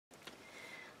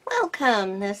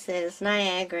Welcome, this is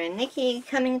Niagara Nikki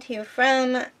coming to you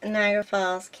from Niagara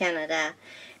Falls, Canada.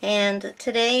 And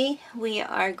today we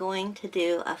are going to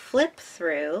do a flip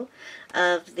through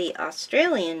of the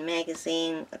Australian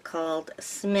magazine called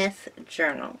Smith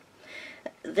Journal.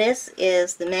 This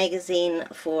is the magazine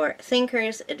for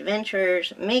thinkers,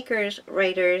 adventurers, makers,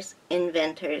 writers,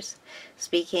 inventors,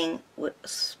 speaking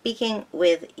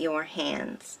with your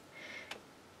hands.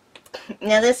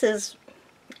 Now this is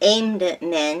aimed at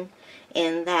men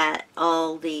in that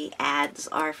all the ads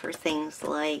are for things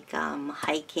like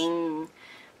hiking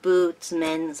boots,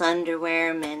 men's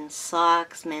underwear, men's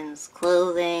socks, men's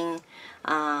clothing,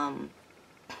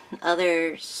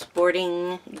 other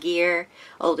sporting gear.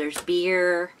 Oh, there's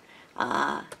beer,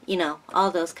 you know,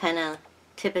 all those kind of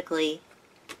typically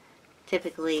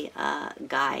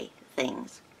guy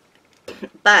things.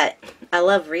 But I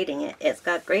love reading it. It's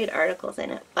got great articles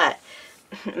in it, but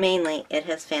mainly it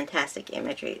has fantastic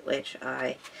imagery, which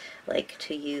I like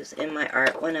to use in my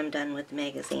art when I'm done with the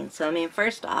magazine. So I mean,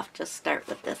 first off, just start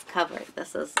with this cover.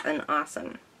 This is an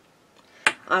awesome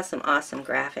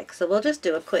graphic. So we'll just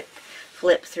do a quick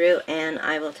flip through and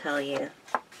I will tell you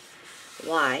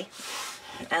why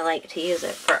I like to use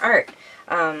it for art.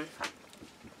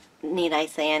 Need I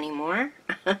say any more?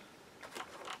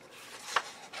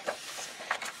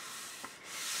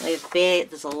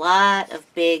 There's a lot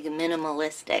of big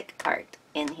minimalistic art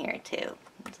in here too.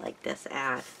 It's like this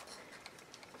ad.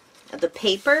 The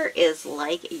paper is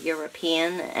like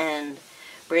European and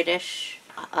British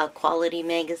quality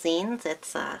magazines.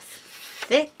 It's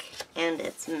thick and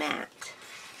it's matte.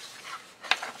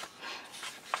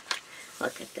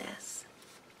 Look at this.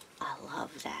 I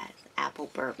love that.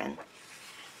 Apple bourbon.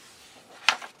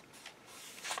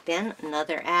 Then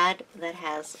another ad that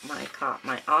has caught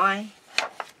my eye.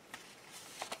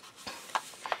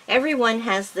 Everyone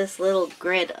has this little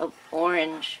grid of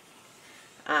orange,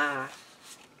 an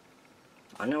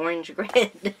orange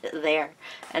grid there,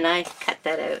 and I cut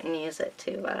that out and use it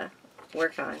to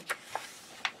work on.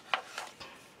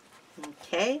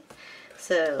 Okay,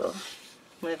 so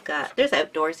we've got, there's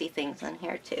outdoorsy things in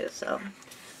here too, so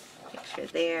picture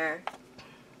there,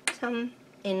 some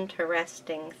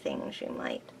interesting things you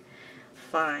might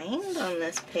find on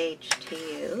this page to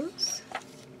use.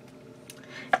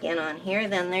 Again on here,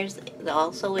 then there's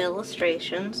also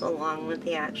illustrations along with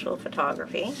the actual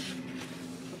photography.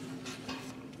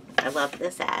 I love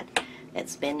this ad.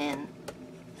 It's been in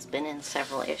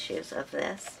several issues of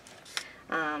this.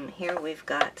 Here we've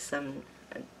got some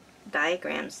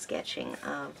diagrams sketching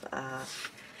of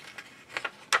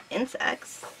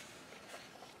insects.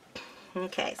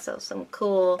 Okay, so some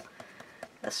cool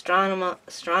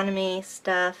astronomy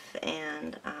stuff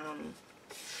and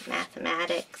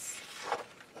mathematics.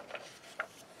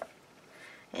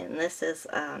 And this is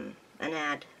an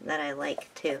ad that I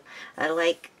like too. I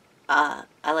like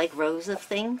rows of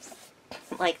things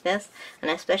like this, and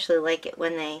I especially like it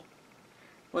when they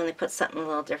put something a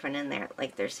little different in there.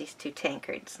 Like there's these two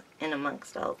tankards in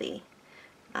amongst all the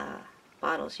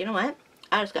bottles. You know what?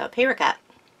 I just got a paper cut,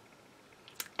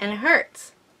 and it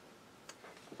hurts.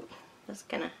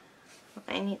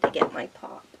 I need to get my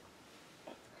pop.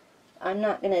 I'm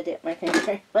not gonna dip my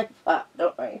finger in my pop.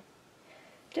 Don't worry.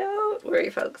 Don't worry,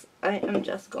 folks. I am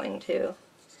just going to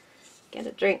get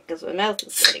a drink because my mouth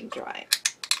is getting dry.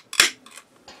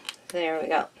 There we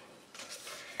go.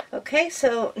 Okay,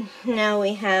 so now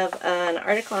we have an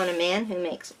article on a man who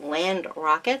makes land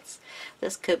rockets.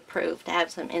 This could prove to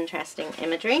have some interesting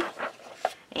imagery.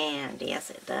 And yes,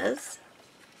 it does.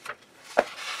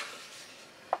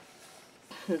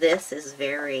 This is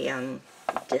very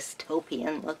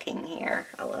dystopian looking here.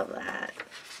 I love that.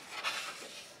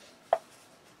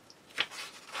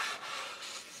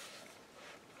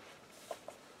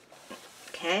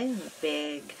 Okay,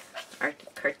 big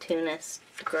cartoonist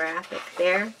graphic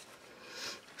there.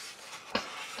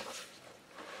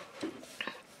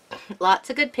 Lots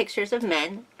of good pictures of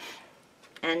men,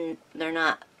 and they're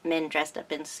not men dressed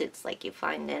up in suits like you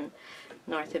find in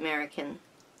North American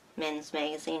men's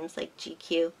magazines like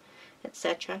GQ,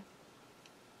 etc.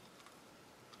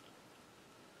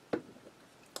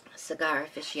 Cigar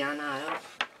aficionado.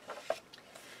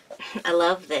 I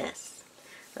love this.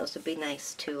 Those would be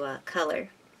nice to color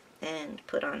and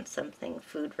put on something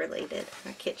food related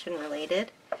or kitchen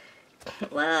related.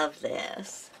 Love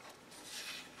this.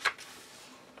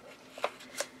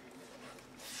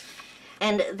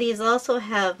 And these also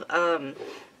have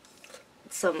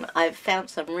I've found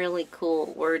some really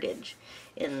cool wordage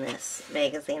in this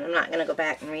magazine. I'm not going to go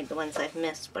back and read the ones I've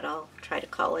missed, but I'll try to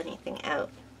call anything out.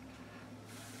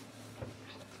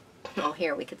 Oh,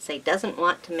 here we could say, doesn't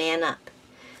want to man up.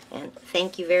 And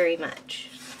thank you very much.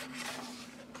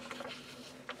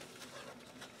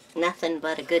 Nothing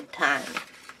but a good time.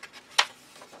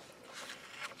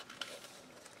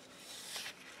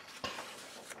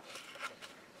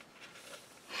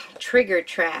 Trigger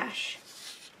trash.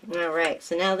 Alright,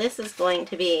 so now this is going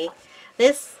to be,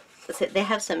 they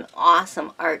have some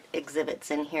awesome art exhibits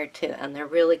in here too, and they're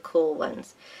really cool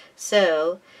ones.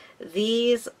 So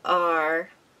these are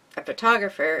a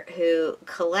photographer who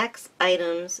collects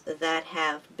items that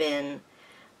have been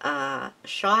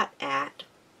shot at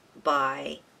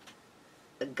by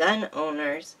gun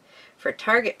owners for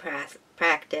target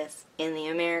practice in the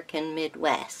American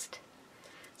Midwest.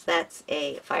 So that's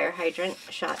a fire hydrant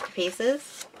shot to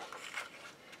pieces,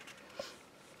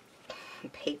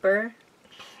 paper,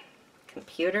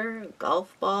 computer,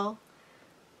 golf ball,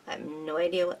 I have no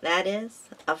idea what that is,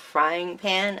 a frying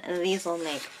pan, and these would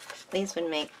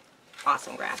make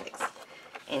awesome graphics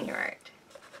in your art.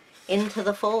 Into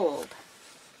the fold.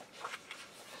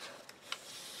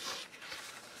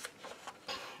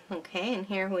 Okay, and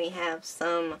here we have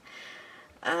some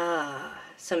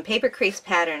paper crease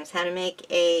patterns, how to make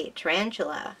a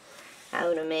tarantula,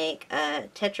 how to make a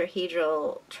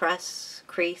tetrahedral truss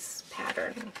crease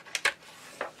pattern.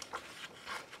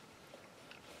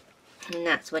 And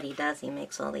that's what he does, he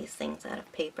makes all these things out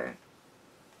of paper.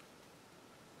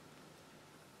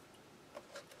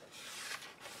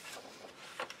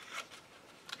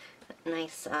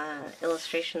 Nice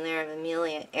illustration there of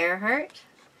Amelia Earhart.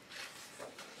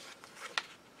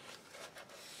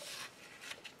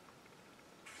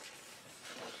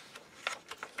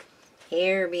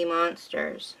 Here be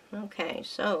monsters. Okay,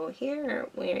 so here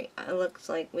it looks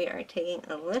like we are taking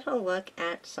a little look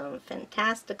at some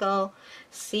fantastical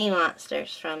sea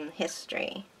monsters from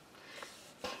history.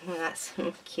 We got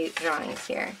some cute drawings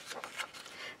here.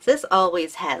 So this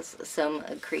always has some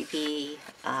creepy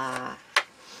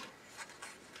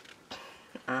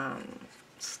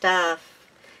stuff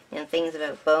and things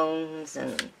about bones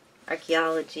and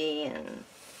archaeology and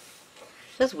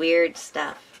just weird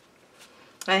stuff.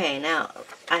 Okay, now,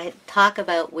 I talk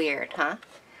about weird, huh?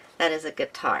 That is a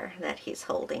guitar that he's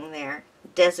holding there.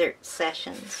 Desert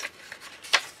Sessions.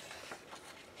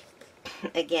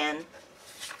 Again,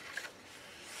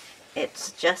 it's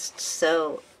just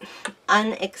so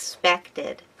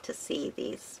unexpected to see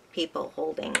these people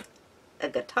holding a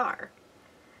guitar.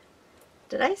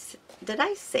 Did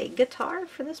I say guitar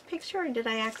for this picture, or did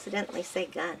I accidentally say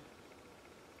gun?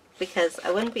 Because I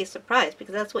wouldn't be surprised,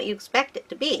 because that's what you expect it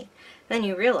to be. Then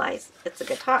you realize it's a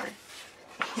guitar.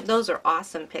 Those are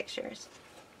awesome pictures.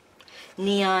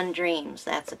 Neon Dreams,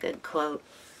 that's a good quote.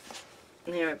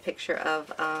 And here's a picture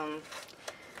of an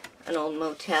old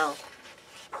motel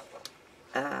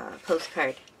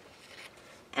postcard.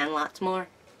 And lots more.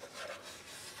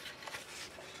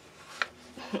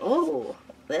 Oh,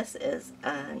 this is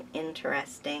an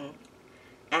interesting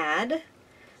ad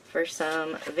for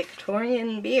some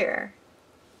Victorian beer.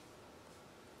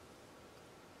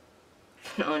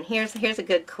 Oh, and here's a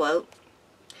good quote.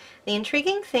 The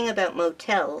intriguing thing about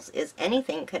motels is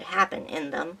anything could happen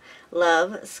in them.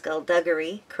 Love,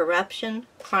 skullduggery, corruption,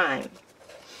 crime.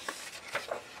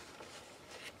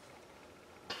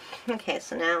 Okay,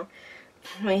 so now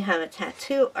we have a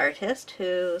tattoo artist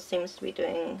who seems to be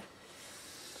doing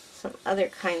some other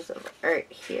kinds of art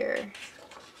here.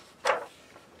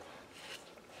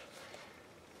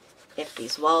 If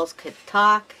these walls could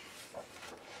talk.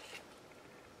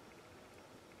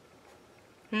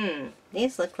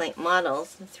 These look like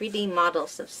models, 3D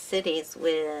models of cities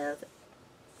with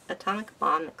atomic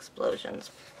bomb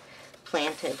explosions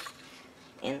planted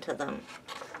into them.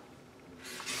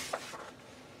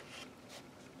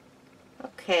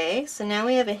 Okay, so now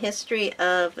we have a history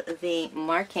of the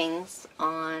markings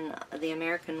on the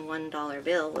American $1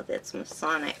 bill with its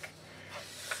Masonic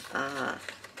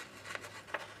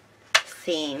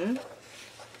theme.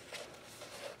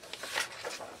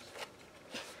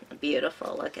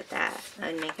 Beautiful, look at that.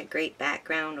 That'd make a great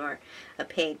background or a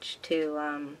page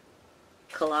to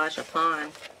collage upon.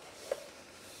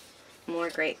 More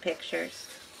great pictures.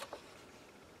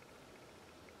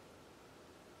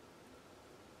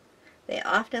 They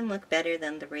often look better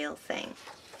than the real thing.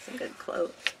 That's a good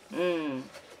quote.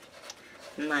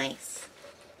 Nice.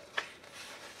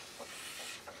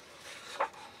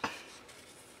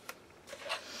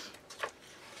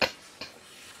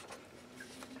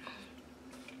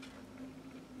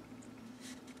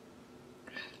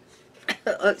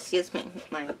 Oh, excuse me.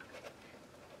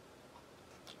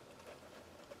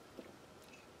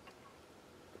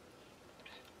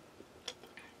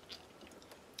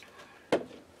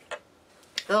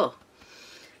 Oh,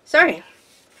 sorry.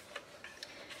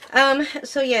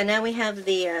 So yeah, now we have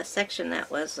the section that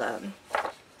was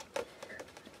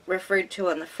referred to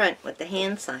on the front with the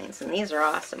hand signs, and these are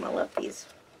awesome. I love these.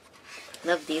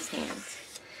 Love these hands.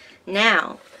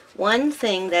 Now, one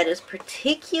thing that is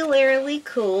particularly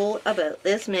cool about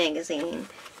this magazine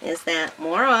is that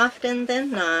more often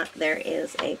than not, there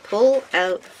is a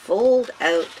pull-out,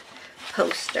 fold-out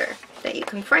poster that you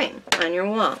can frame on your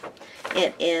wall.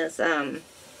 It is,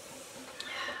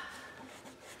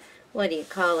 what do you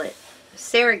call it?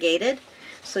 Serrated,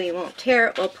 so you won't tear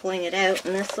it while pulling it out.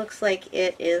 And this looks like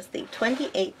it is the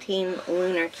 2018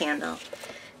 Lunar Candle.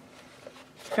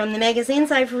 From the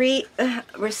magazines I've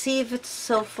received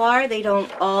so far, they don't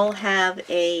all have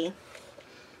a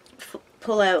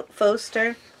pull-out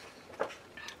poster.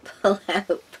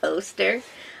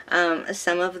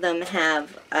 Some of them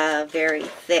have a very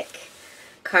thick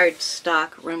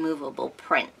cardstock removable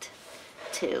print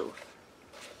to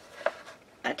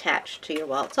attach to your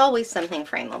wall. It's always something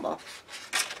frameable.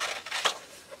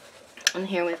 And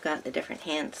here we've got the different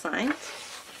hand signs.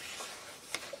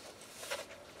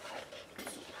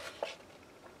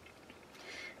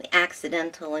 The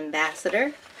Accidental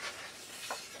Ambassador.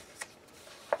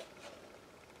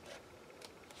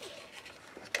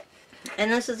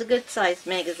 And this is a good sized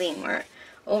magazine. We're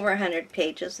over 100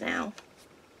 pages now.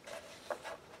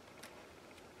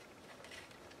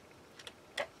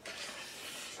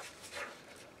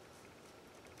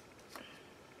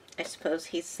 I suppose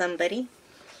he's somebody.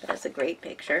 That's a great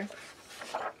picture.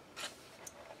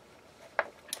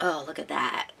 Oh, look at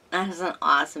that. That is an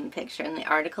awesome picture, and the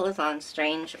article is on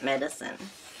strange medicine.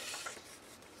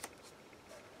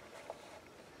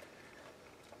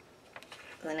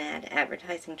 An ad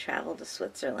advertising travel to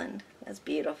Switzerland. That's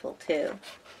beautiful too.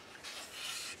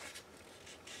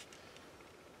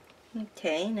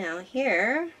 Okay, now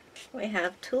here we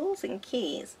have tools and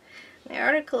keys. The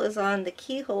article is on the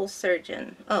keyhole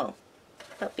surgeon. Oh,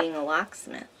 about being a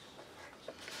locksmith.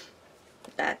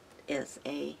 That is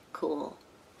a cool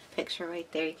picture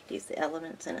right there. You could use the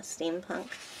elements in a steampunk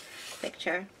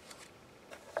picture.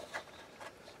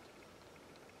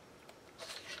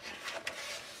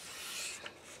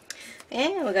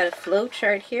 And we got a flow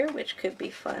chart here, which could be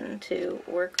fun to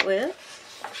work with.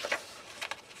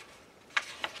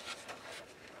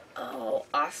 Oh,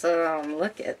 awesome.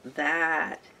 Look at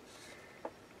that.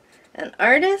 An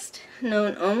artist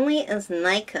known only as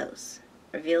Nikos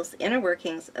reveals the inner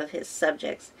workings of his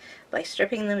subjects by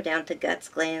stripping them down to guts,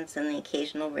 glands, and the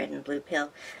occasional red and blue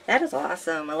pill. That is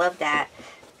awesome. I love that.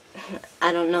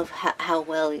 I don't know how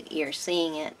well you're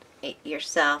seeing it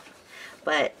yourself,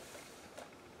 but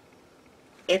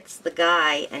it's the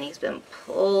guy, and he's been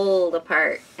pulled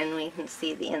apart, and we can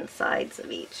see the insides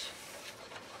of each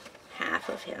half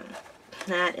of him.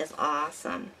 That is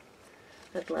awesome.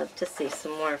 I'd love to see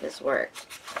some more of his work.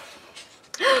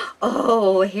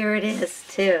 Oh, here it is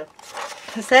too.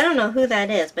 So I don't know who that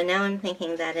is, but now I'm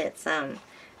thinking that it's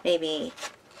maybe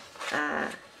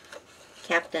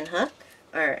Captain Hook,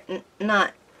 or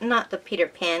not the Peter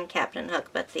Pan Captain Hook,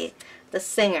 but the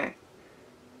singer,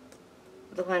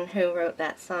 the one who wrote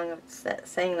that song,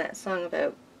 sang that song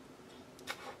about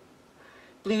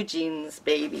Blue Jeans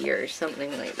Baby or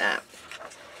something like that.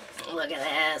 Look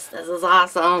at this. This is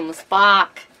awesome. Spock.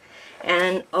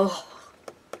 And, oh,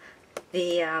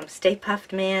 the Stay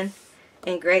Puft Man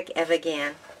and Greg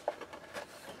Evigan.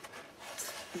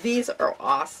 These are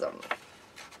awesome.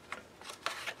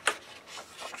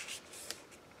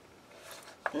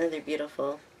 Another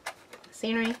beautiful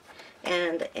scenery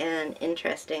and an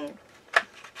interesting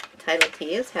title to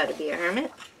use, How to Be a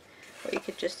Hermit. Or you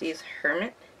could just use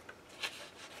Hermit.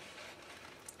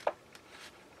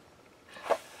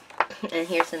 And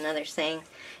here's another saying.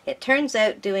 It turns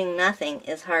out doing nothing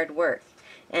is hard work,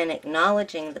 and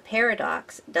acknowledging the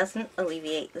paradox doesn't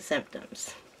alleviate the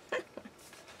symptoms.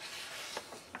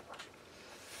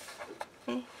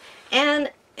 Okay.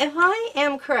 And if I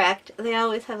am correct, they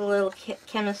always have a little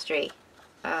chemistry,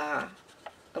 a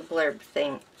blurb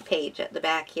thing, page at the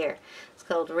back here. It's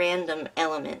called Random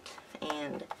Element,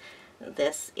 and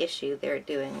this issue they're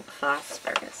doing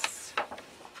phosphorus.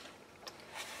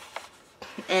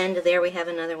 And there we have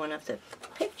another one of the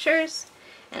pictures,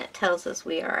 and it tells us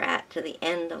we are at the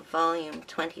end of volume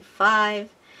 25,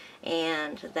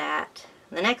 and that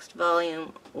the next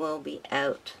volume will be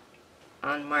out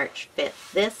on March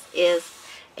 5th. This is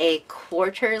a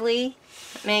quarterly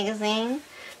magazine,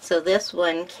 so this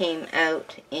one came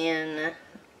out in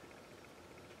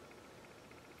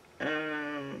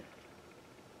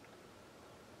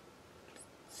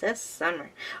this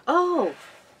summer. Oh,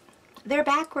 they're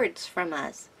backwards from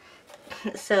us.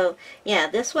 So, yeah,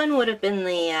 this one would have been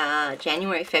the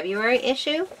January-February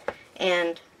issue,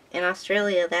 and in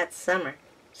Australia that's summer.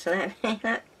 So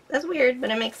that's weird, but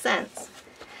it makes sense.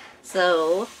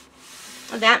 So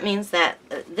that means that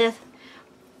the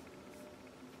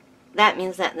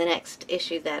next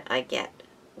issue that I get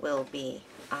will be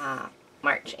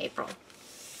March, April.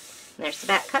 And there's the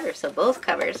back cover, so both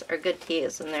covers are good to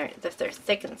use, and they're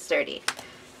thick and sturdy.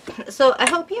 So I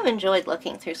hope you enjoyed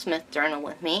looking through Smith Journal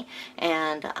with me,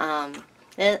 and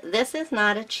this is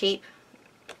not a cheap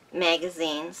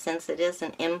magazine since it is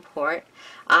an import.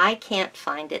 I can't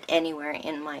find it anywhere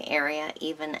in my area,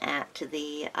 even at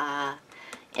the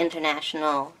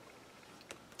international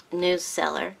news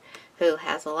seller, who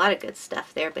has a lot of good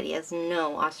stuff there, but he has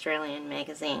no Australian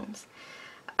magazines.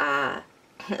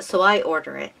 So I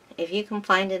order it. If you can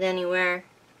find it anywhere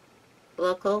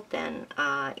local, then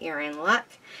you're in luck.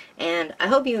 And I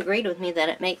hope you agreed with me that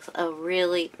it makes a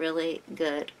really, really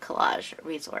good collage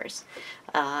resource.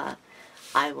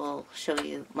 I will show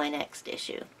you my next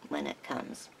issue when it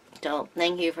comes. So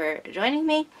thank you for joining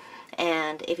me,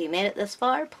 and if you made it this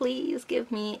far, please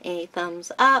give me a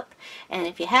thumbs up, and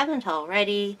if you haven't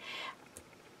already,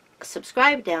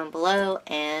 subscribe down below,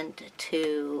 and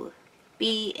to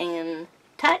be in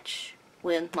touch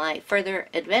with my further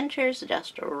adventures,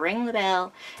 just ring the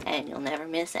bell and you'll never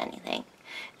miss anything.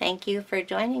 Thank you for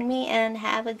joining me, and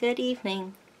have a good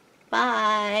evening.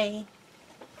 Bye.